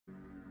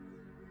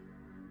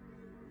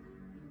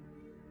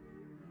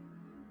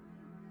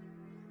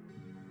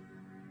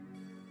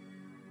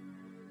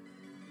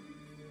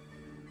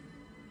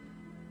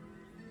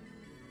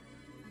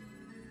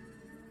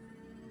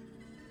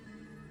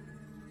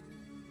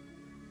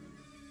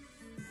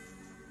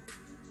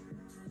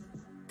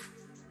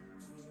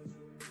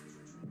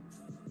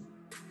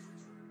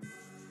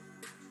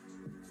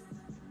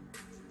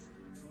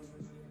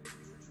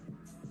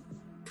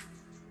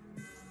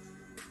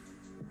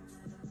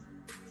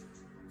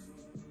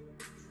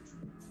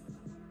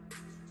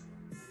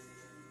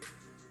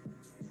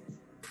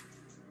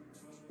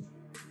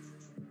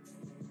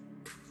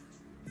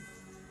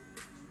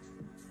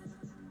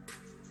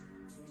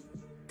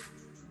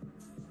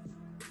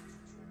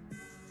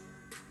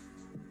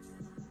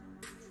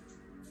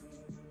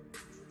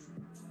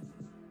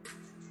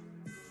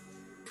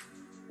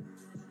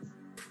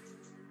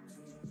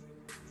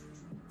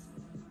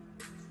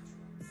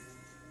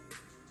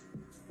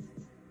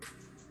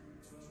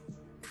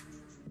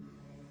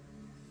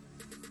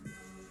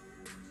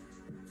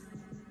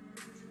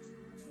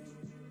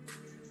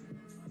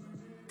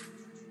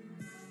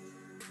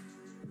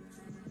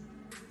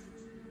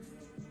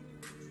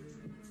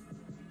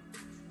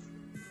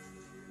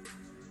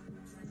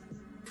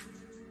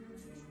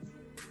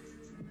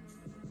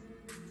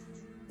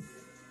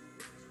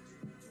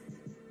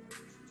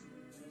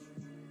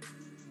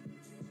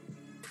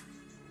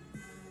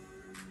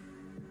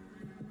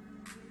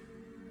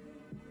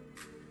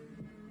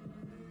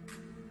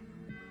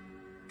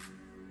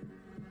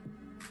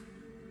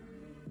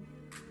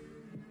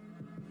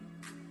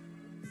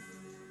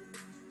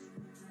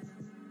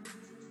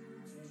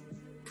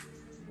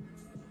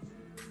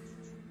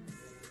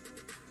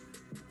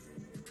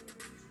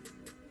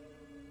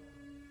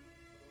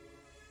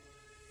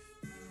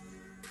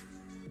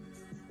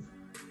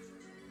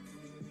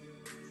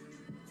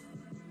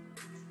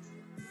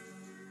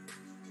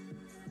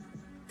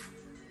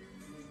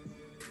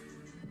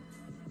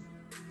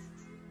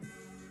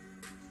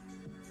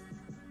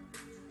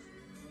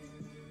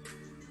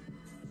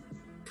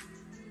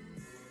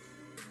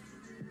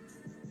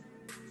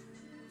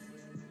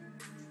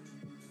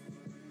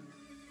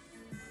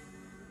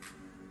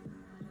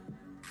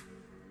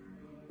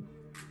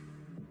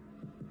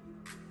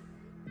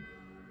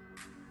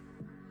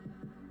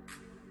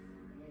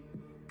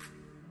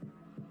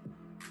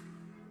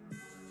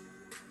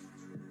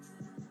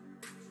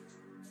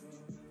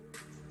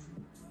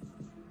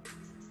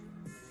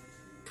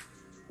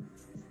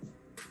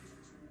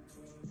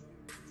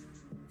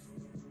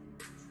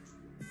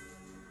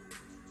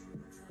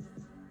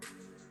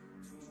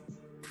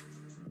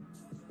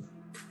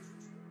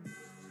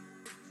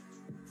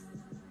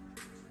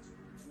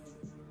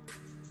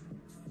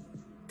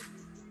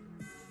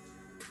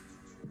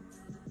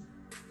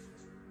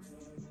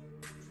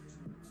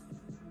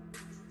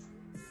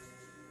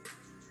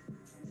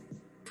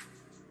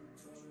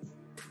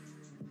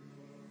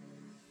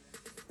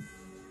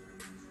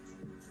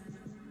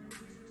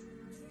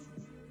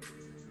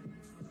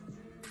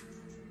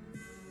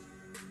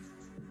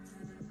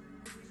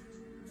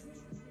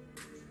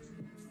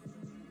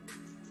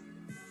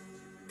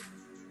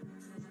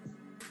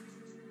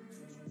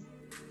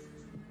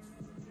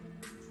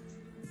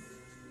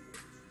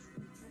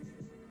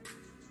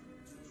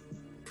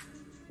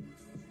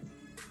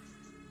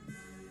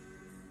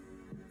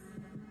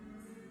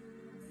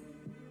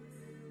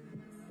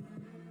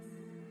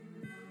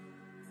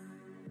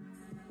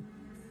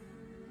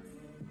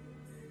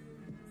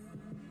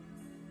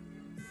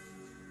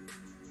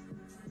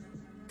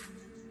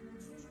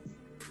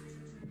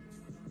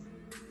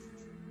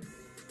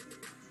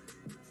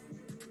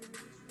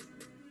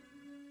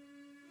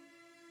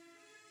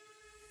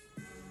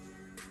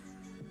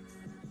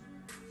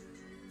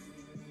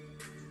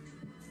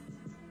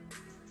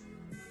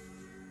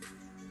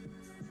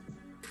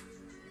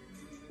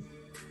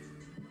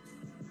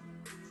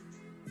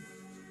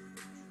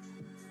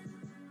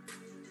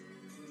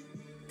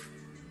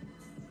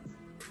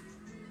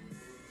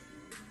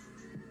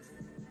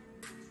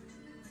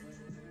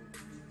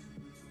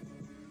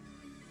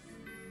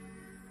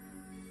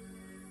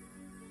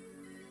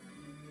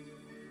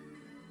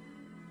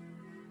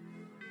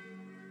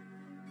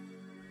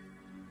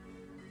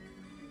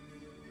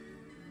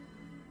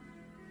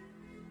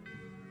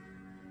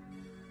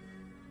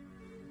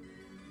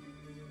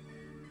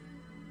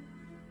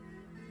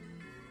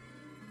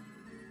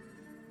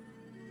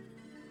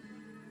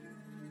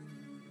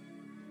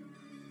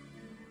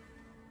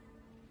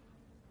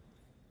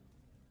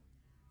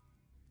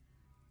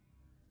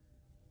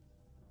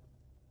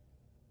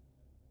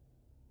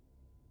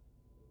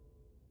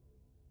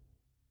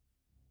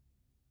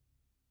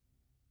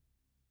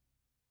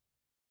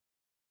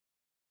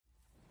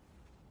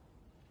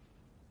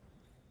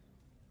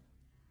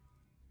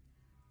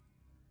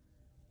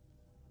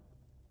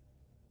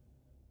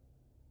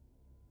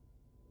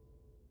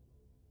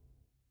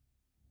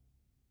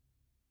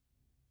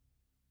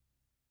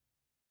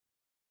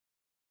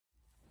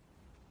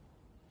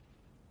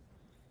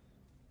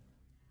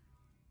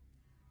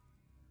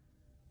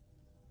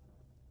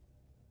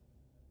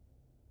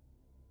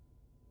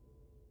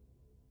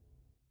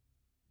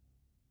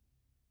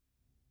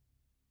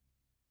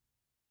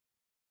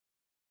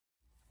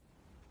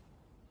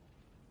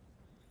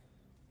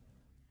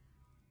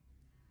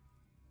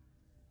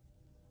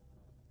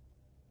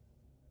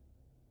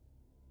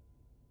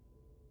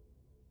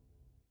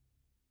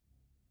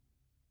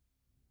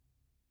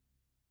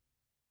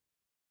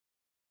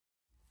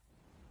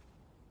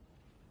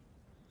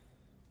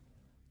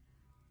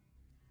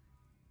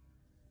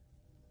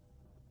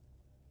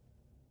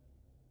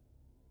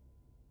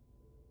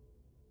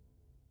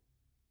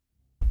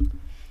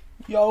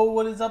Yo,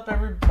 what is up,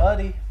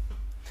 everybody?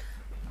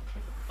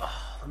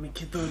 Let me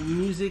get the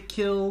music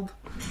killed.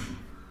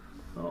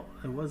 Oh,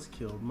 it was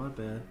killed. My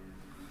bad.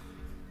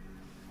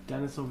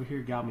 Dennis over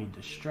here got me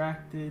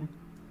distracted.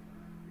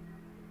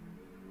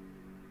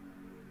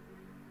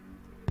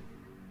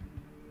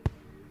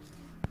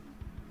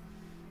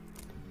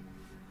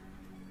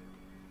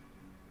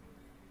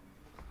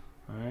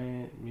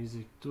 Alright,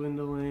 music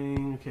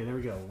dwindling. Okay, there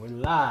we go. We're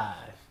live.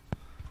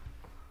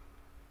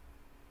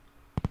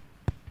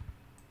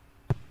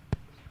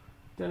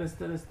 Dennis,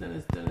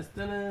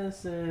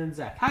 and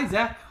Zach. Hi,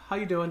 Zach. How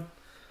you doing?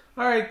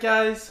 Alright,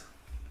 guys.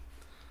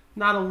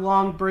 Not a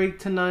long break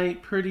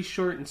tonight. Pretty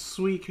short and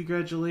sweet.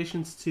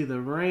 Congratulations to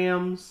the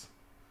Rams.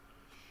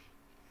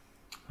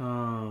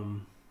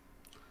 Winning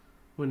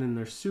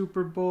their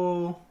Super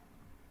Bowl.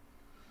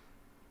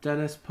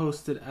 Dennis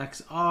posted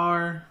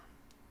XR.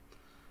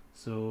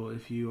 So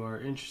if you are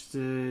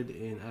interested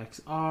in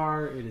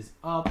XR, it is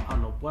up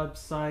on the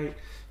website.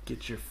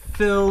 Get your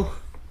fill.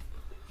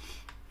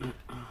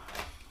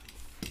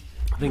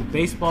 I think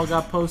baseball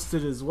got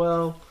posted as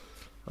well.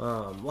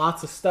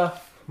 Lots of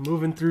stuff.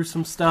 Moving through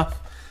some stuff.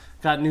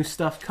 Got new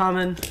stuff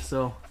coming.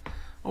 So,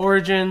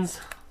 Origins.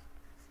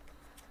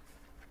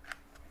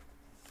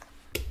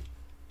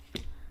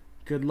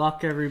 Good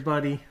luck,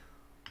 everybody.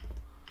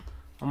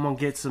 I'm going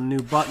to get some new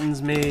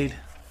buttons made.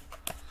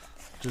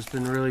 Just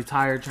been really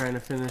tired trying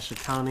to finish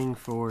accounting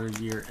for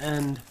year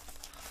end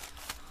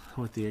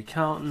with the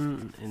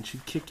accountant, and she's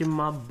kicking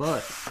my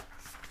butt.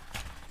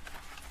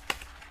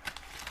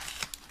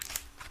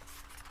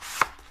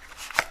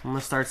 I'm going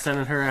to start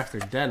sending her after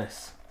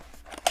Dennis.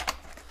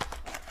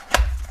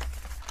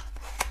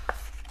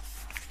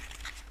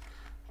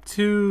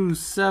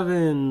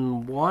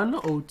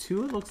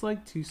 $27102. It looks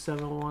like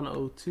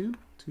 27102.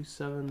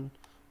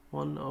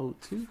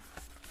 27102.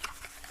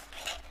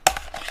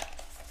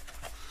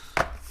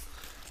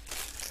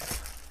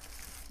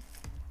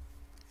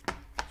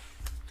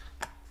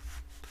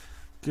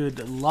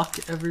 Good luck,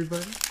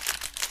 everybody.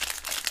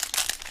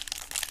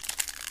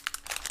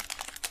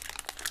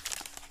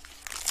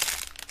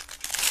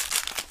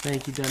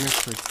 Thank you, Dennis,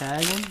 for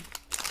tagging.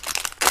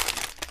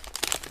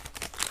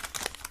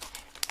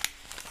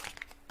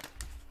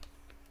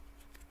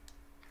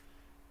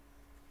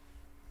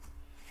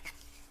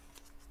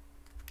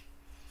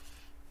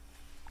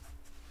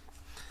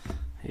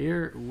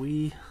 Here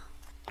we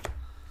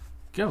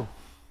go.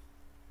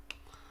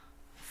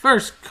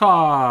 First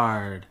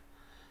card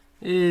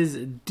is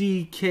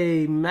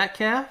DK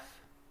Metcalf.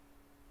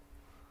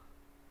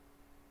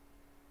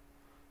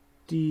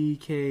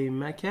 DK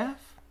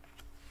Metcalf.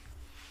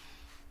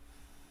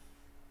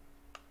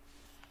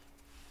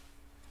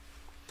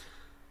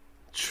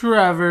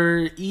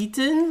 Trevor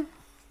Eaton.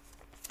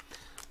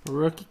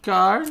 Rookie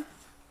card.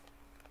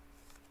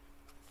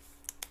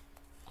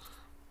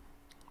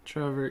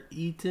 Trevor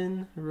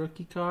Eaton,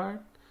 rookie card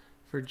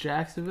for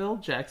Jacksonville.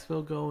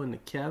 Jacksonville going to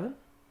Kevin.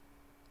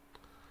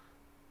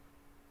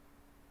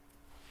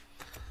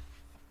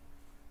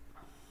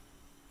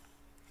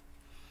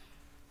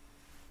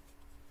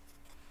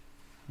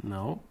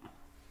 Nope.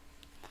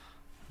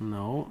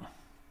 Nope.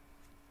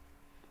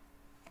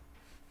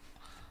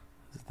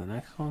 Is it the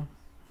next one?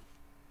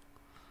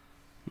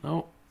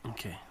 Nope.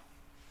 Okay.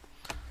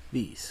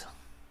 These.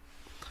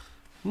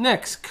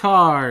 Next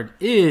card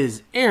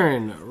is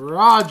Aaron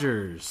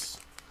Rodgers.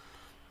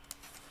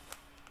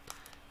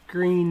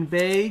 Green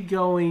Bay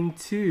going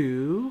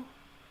to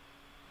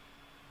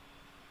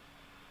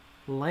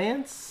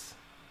Lance.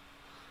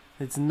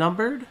 It's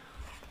numbered.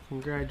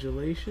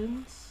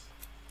 Congratulations.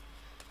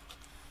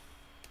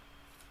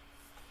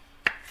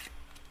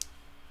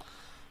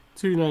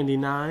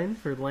 $2.99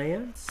 for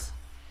Lance.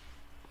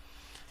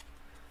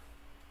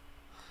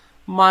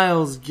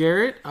 Myles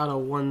Garrett out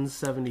of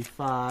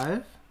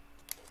 175.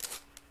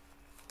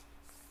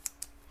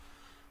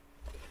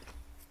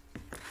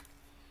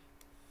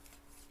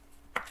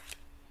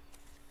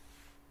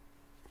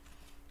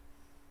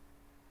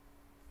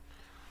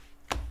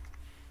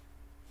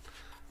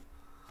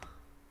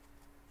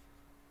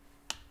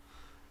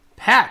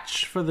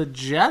 Patch for the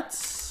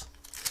Jets.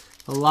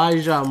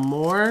 Elijah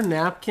Moore,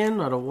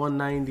 napkin out of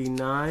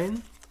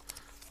 199.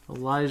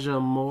 Elijah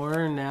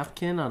Moore,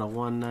 napkin out of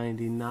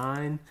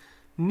 199.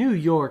 New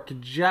York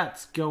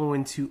Jets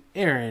going to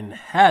Aaron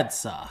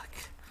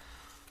Hadsock.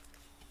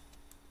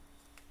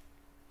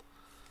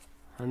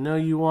 I know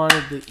you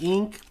wanted the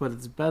ink, but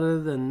it's better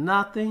than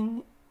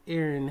nothing.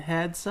 Aaron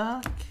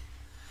Hadsock.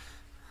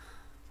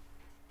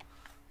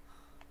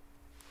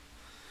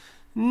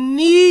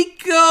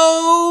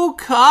 Nico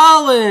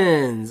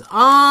Collins,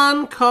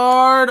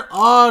 on-card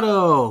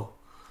auto.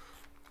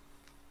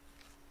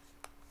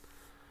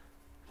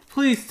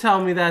 Please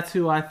tell me that's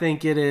who I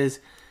think it is.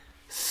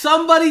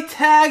 Somebody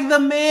tag the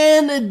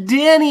man,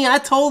 Danny. I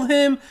told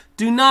him,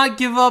 do not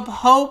give up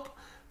hope.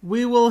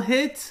 We will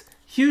hit.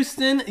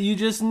 Houston, you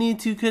just need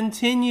to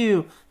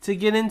continue to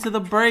get into the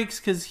breaks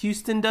because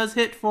Houston does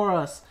hit for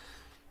us.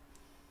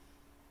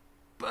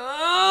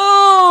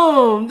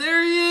 Boom!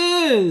 There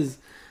he is.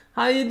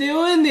 How you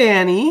doing,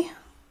 Danny?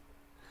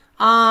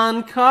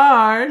 on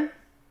card,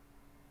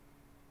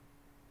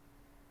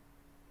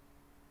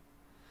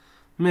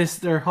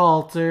 Mr.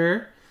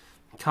 Halter.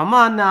 Come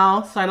on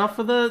now, sign up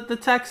for the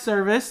text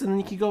service, and then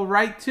you can go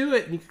right to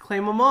it, and you can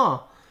claim them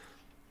all.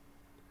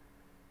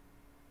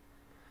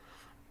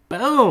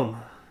 Boom.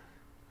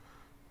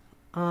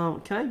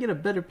 Can I get a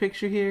better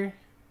picture here?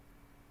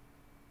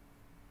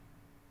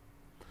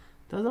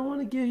 Doesn't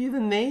want to give you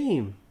the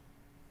name.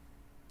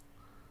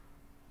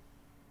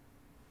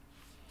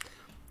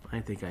 I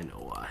think I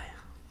know why.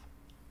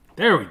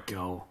 There we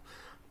go.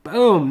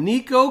 Boom.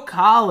 Nico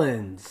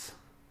Collins.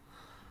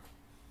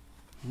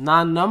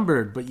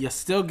 Non-numbered, but you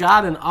still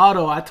got an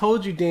auto. I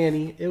told you,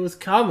 Danny, it was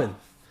coming.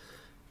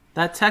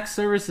 That text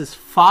service is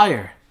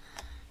fire.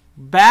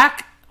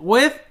 Back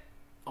with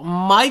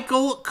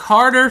Michael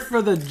Carter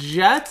for the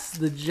Jets.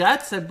 The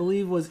Jets, I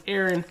believe, was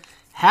Aaron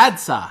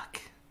Hadsock.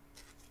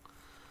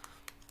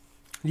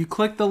 You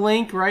click the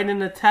link right in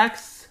the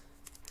text.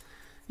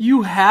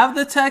 You have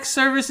the text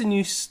service and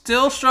you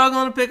still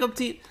struggling to pick up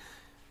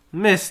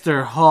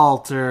Mr.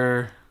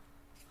 Halter.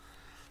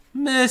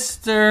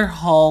 Mr.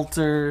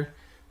 Halter.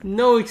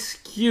 No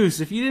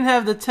excuse. If you didn't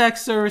have the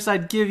text service,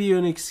 I'd give you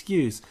an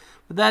excuse.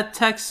 But that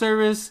text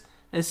service,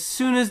 as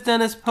soon as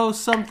Dennis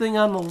posts something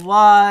on the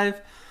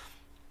live,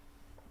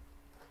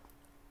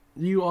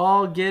 you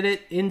all get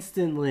it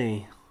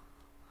instantly.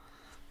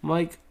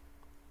 Michael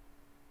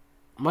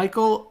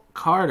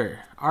Carter,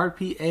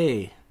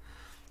 RPA.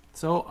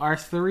 So our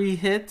 3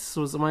 hits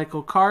was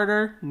Michael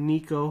Carter,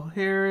 Nico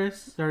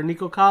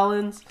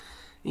Collins,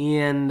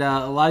 and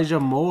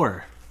Elijah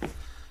Moore.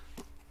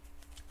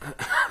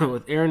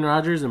 With Aaron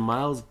Rodgers and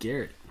Myles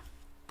Garrett.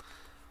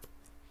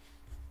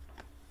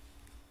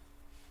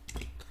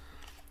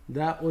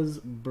 That was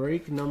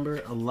break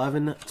number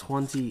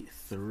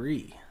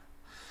 1123.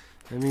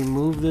 Let me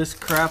move this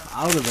crap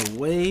out of the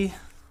way.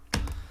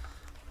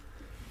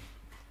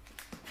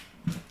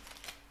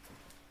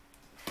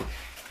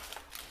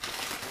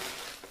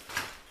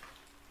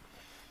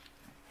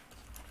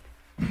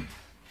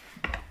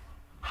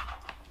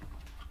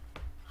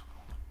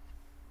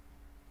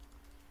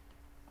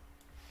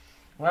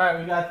 All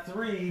right, we got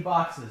 3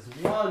 boxes.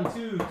 1,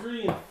 2,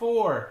 3, and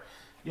 4.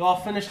 You all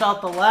finished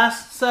out the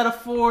last set of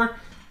 4.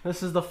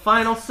 This is the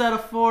final set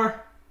of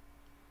 4.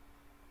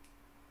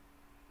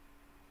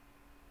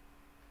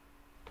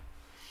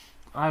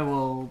 I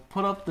will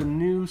put up the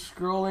new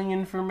scrolling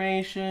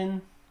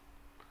information.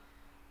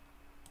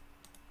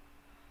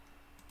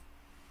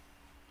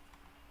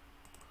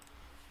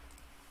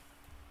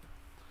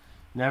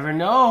 Never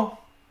know.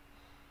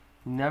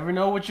 Never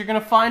know what you're going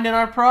to find in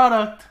our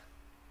product.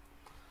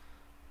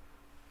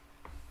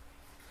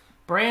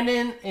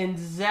 Brandon and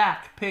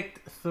Zach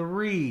picked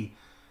 3.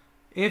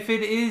 If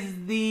it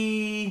is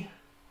the...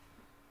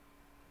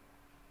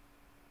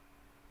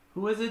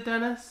 Who is it,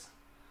 Dennis?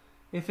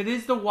 If it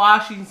is the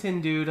Washington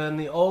dude on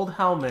the old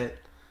helmet,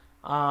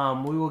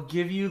 we will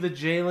give you the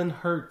Jalen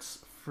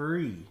Hurts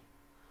free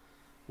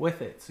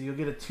with it. So you'll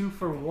get a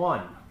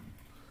 2-for-1.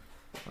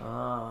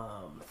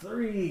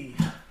 3.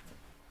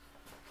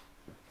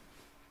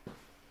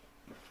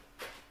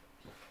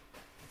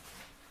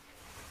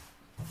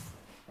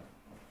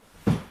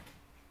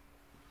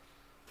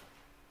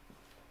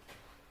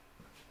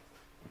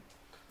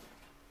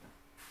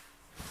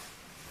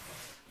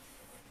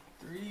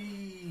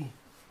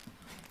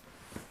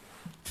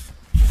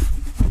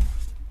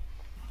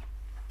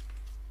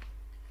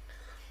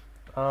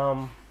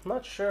 I'm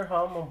not sure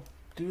how I'm going to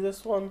do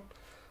this one.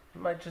 I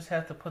might just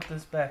have to put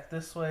this back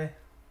this way.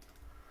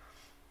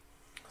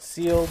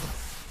 Sealed.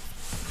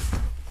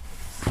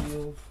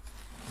 Sealed.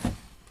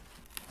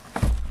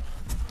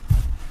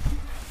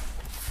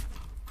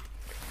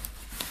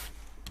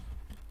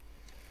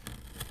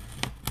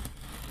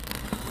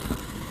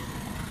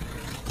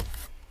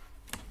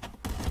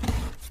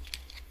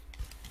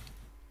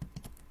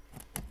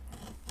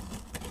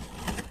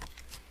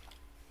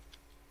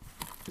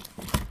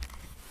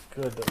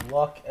 Good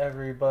luck,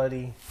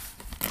 everybody.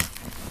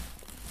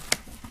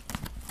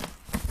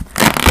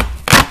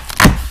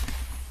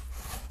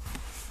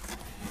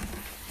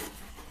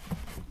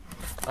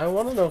 I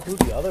want to know who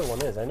the other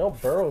one is. I know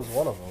Burrow's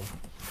one of them.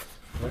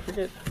 I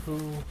forget who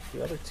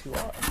the other 2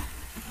 are.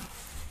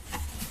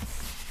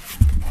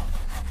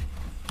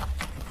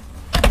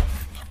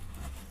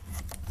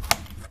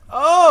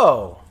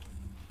 Oh!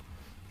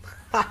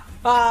 Ha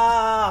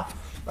ha!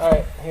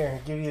 Alright, here,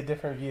 give you a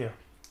different view.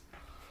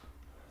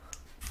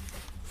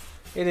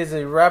 It is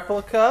a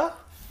replica.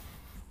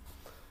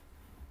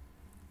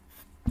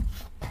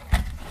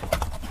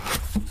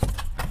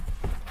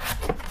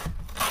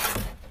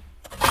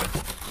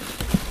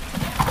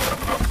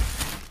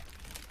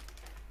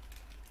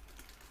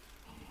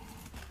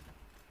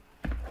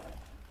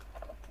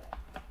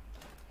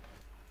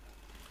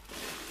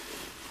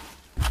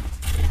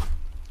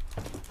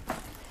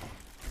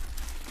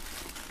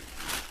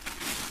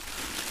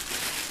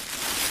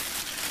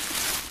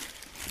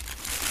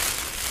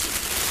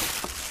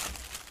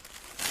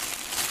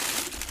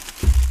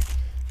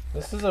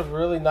 This is a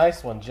really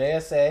nice one.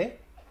 JSA.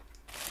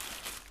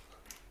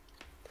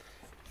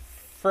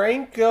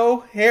 Franco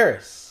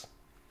Harris.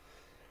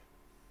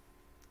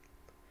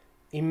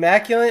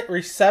 Immaculate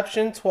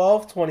Reception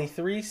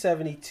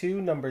 12/23/72,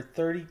 number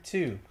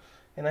 32.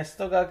 And I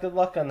still got good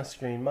luck on the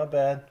screen. My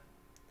bad.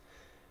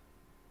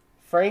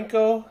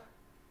 Franco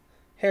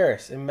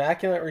Harris.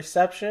 Immaculate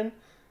Reception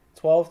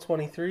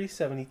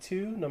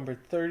 12/23/72, number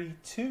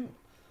 32.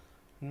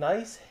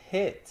 Nice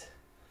hit.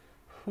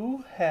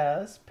 Who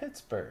has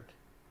Pittsburgh?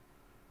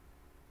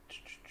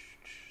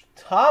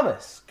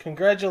 Thomas.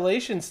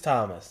 Congratulations,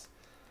 Thomas.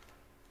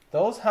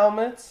 Those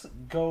helmets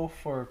go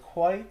for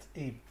quite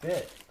a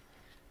bit.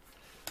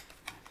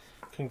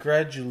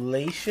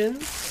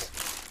 Congratulations.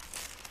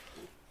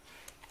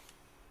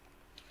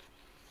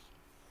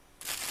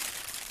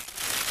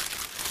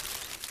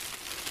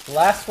 The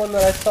last one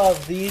that I saw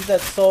of these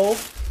that sold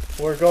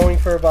were going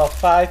for about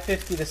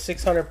 $550 to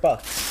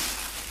 $600.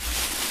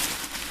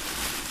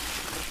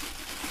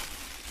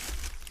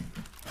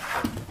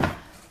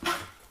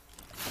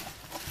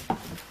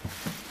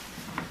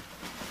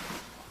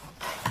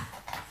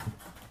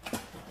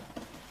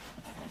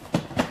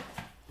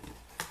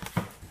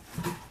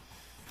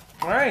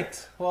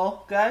 Alright,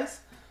 well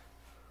guys,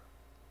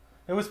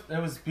 it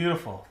was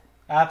beautiful.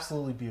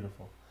 Absolutely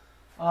beautiful.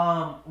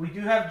 We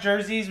do have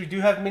jerseys, we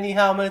do have mini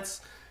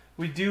helmets,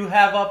 we do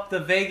have up the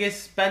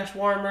Vegas bench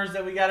warmers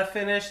that we gotta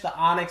finish, the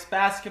Onyx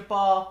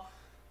basketball,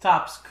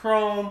 Topps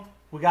Chrome,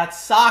 we got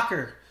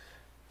soccer.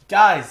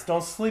 Guys,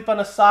 don't sleep on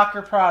a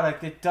soccer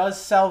product. It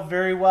does sell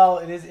very well.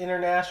 It is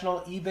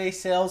international eBay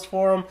sales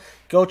for them.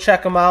 Go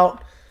check them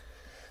out.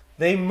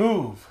 They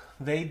move.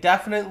 They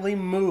definitely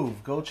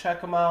move. Go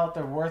check them out.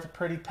 They're worth a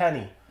pretty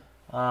penny.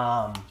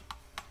 Gonna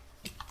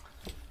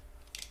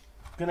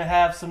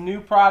have some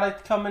new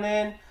product coming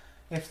in.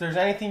 If there's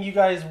anything you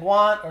guys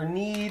want or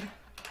need,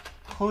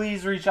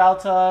 please reach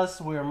out to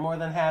us. We're more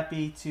than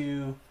happy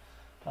to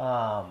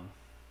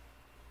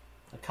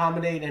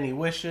accommodate any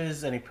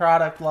wishes, any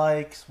product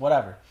likes,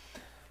 whatever.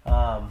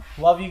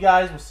 Love you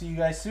guys. We'll see you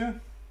guys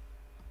soon.